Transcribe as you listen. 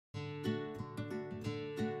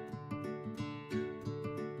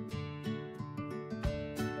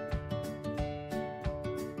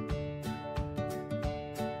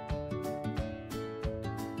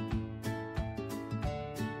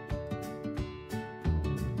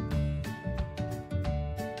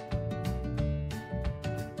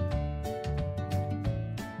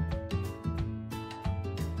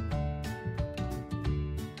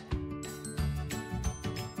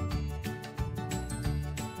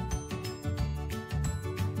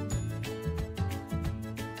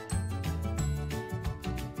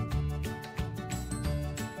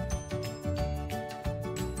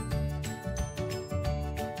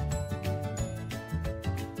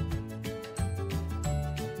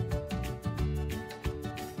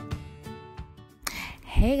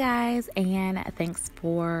Hey guys, and thanks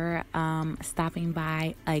for stopping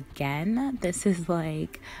by again. This is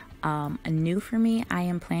new for me. I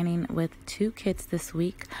am planning with two kits this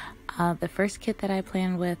week. The first kit that I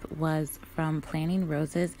planned with was from Planning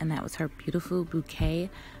Roses, and that was her beautiful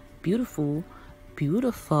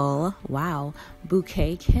wow,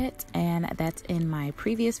 bouquet kit, and that's in my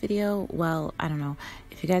previous video. Well, I don't know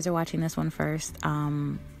if you guys are watching this one first.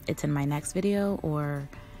 It's in my next video, or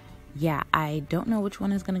yeah, I don't know which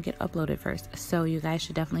one is going to get uploaded first, so you guys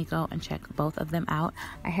should definitely go and check both of them out.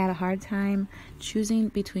 I had a hard time choosing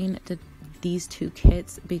between these two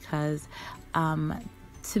kits because to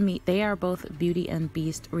me they are both Beauty and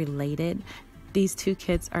Beast related. These two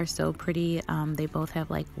kits are so pretty. They both have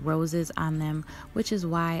like roses on them, which is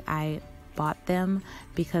why I bought them,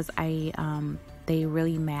 because they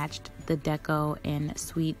really matched the Deco and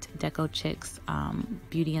SweetDecoChic's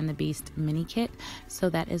Beauty and the Beast mini kit. So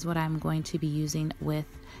that is what I'm going to be using with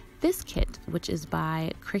this kit, which is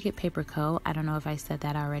by CricketpaperCo. I don't know if I said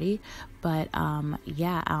that already, but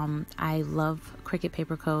I love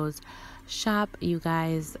CricketpaperCo's shop. You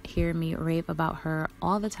guys hear me rave about her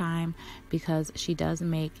all the time because she does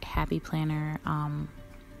make happy planner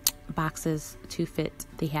boxes to fit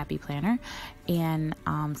the happy planner, and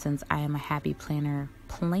since I am a happy planner,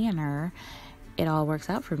 it all works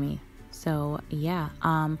out for me. So yeah,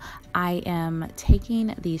 I am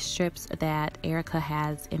taking these strips that Erica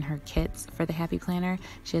has in her kits for the happy planner.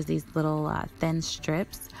 She has these little thin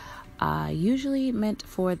strips, usually meant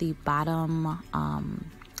for the bottom,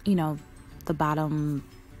 the bottom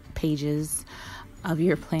pages of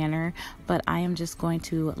your planner, but I am just going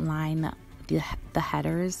to line the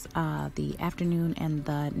headers, the afternoon and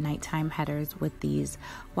the nighttime headers, with these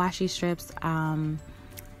washi strips. I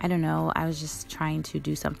don't know, I was just trying to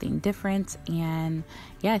do something different, and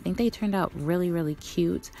yeah, I think they turned out really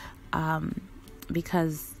cute,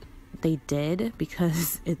 because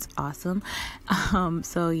it's awesome.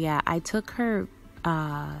 So yeah, I took her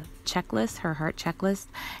checklist, her heart checklist,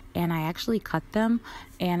 and I actually cut them,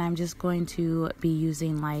 and I'm just going to be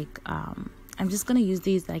using I'm just going to use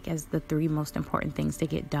these as the 3 most important things to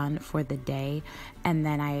get done for the day. And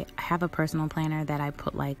then I have a personal planner that I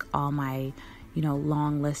put all my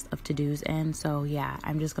long list of to-dos in. So yeah,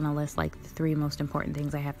 I'm just going to list the 3 most important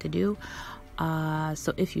things I have to do.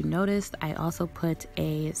 So if you noticed, I also put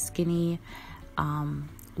a skinny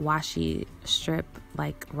washi strip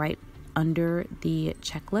right under the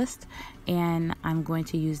checklist, and I'm going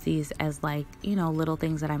to use these as little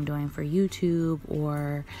things that I'm doing for YouTube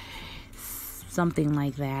or something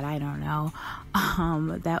like that. I don't know.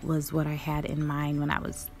 That was what I had in mind when I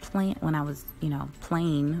was playing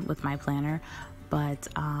with my planner, but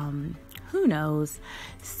who knows.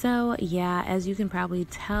 So yeah, as you can probably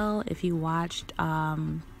tell if you watched,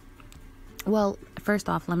 well, first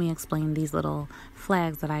off, let me explain these little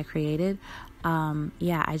flags that I created.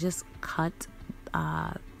 I just cut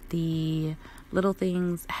the little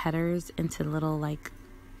things, headers, into little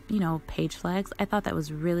page flags. I thought that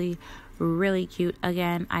was really cute.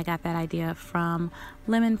 Again, I got that idea from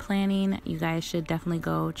Lemon Planning. You guys should definitely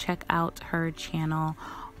go check out her channel.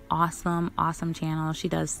 Awesome channel. She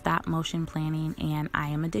does stop motion planning, and I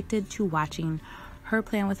am addicted to watching her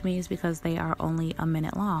plan with me, is because they are only a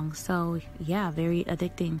minute long. So yeah, very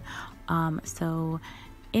addicting. So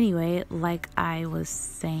anyway, like I was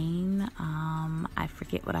saying, I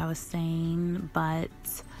forget what I was saying, but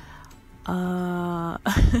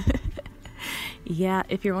yeah,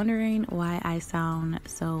 if you're wondering why I sound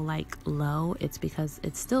so low, it's because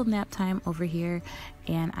it's still nap time over here,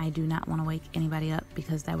 and I do not want to wake anybody up,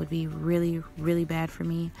 because that would be really bad for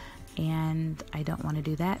me, and I don't want to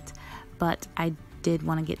do that. But I did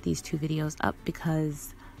want to get these 2 videos up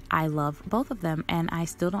because I love both of them, and I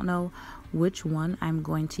still don't know which one I'm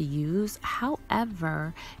going to use.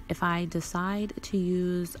 However, if I decide to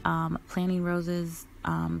use Planning Roses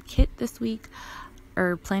kit this week,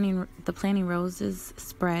 or the Planning Roses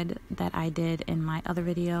spread that I did in my other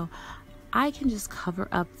video, I can just cover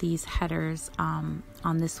up these headers on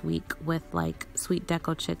this week with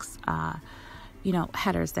SweetDecoChic's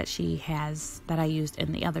headers that she has, that I used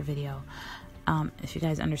in the other video. If you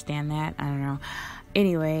guys understand that, I don't know.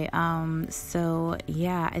 Anyway, so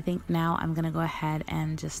yeah, I think now I'm gonna go ahead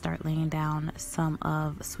and just start laying down some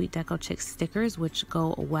of SweetDecoChic's stickers, which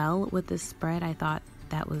go well with this spread. I thought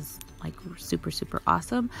that was like super, super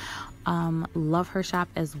awesome. Love her shop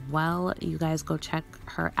as well. You guys go check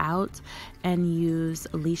her out and use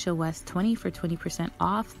Alicia West 20 for 20%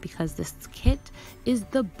 off, because this kit is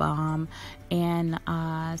the bomb. And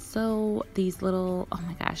so these little, oh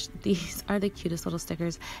my gosh, these are the cutest little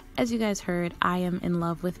stickers. As you guys heard, I am in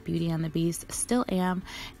love with Beauty and the Beast, still am.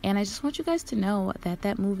 And I just want you guys to know that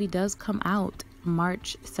that movie does come out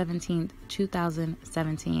March 17th,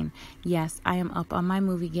 2017. Yes, I am up on my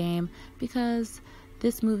movie game because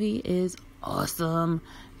this movie is awesome,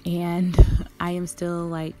 and I am still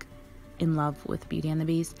like in love with Beauty and the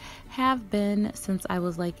Beast. Have been since I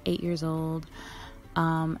was like 8 years old.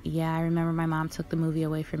 Yeah, I remember my mom took the movie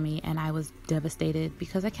away from me and I was devastated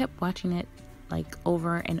because I kept watching it like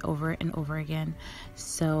over and over and over again.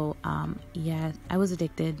 So yeah, I was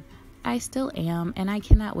addicted. I still am, and I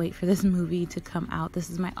cannot wait for this movie to come out. This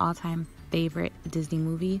is my all-time favorite Disney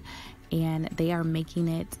movie, and they are making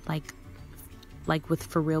it like with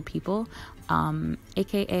for real people.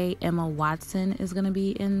 AKA Emma Watson is gonna be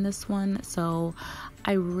in this one, so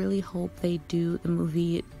I really hope they do the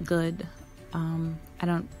movie good.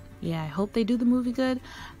 I hope they do the movie good.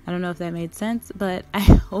 I don't know if that made sense, but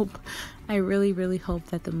I really, really hope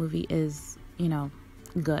that the movie is, you know,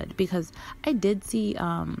 good, because I did see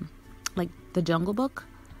like The Jungle Book.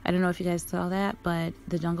 I don't know if you guys saw that, but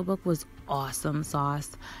The Jungle Book was awesome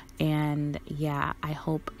sauce. And yeah, I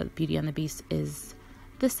hope Beauty and the Beast is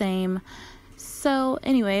the same. So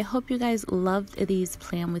anyway, hope you guys loved these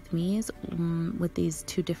Plan With Me's with these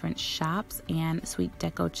two different shops and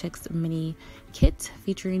SweetDecoChic's mini kit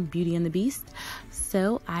featuring Beauty and the Beast.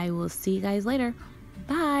 So I will see you guys later.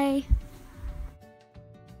 Bye.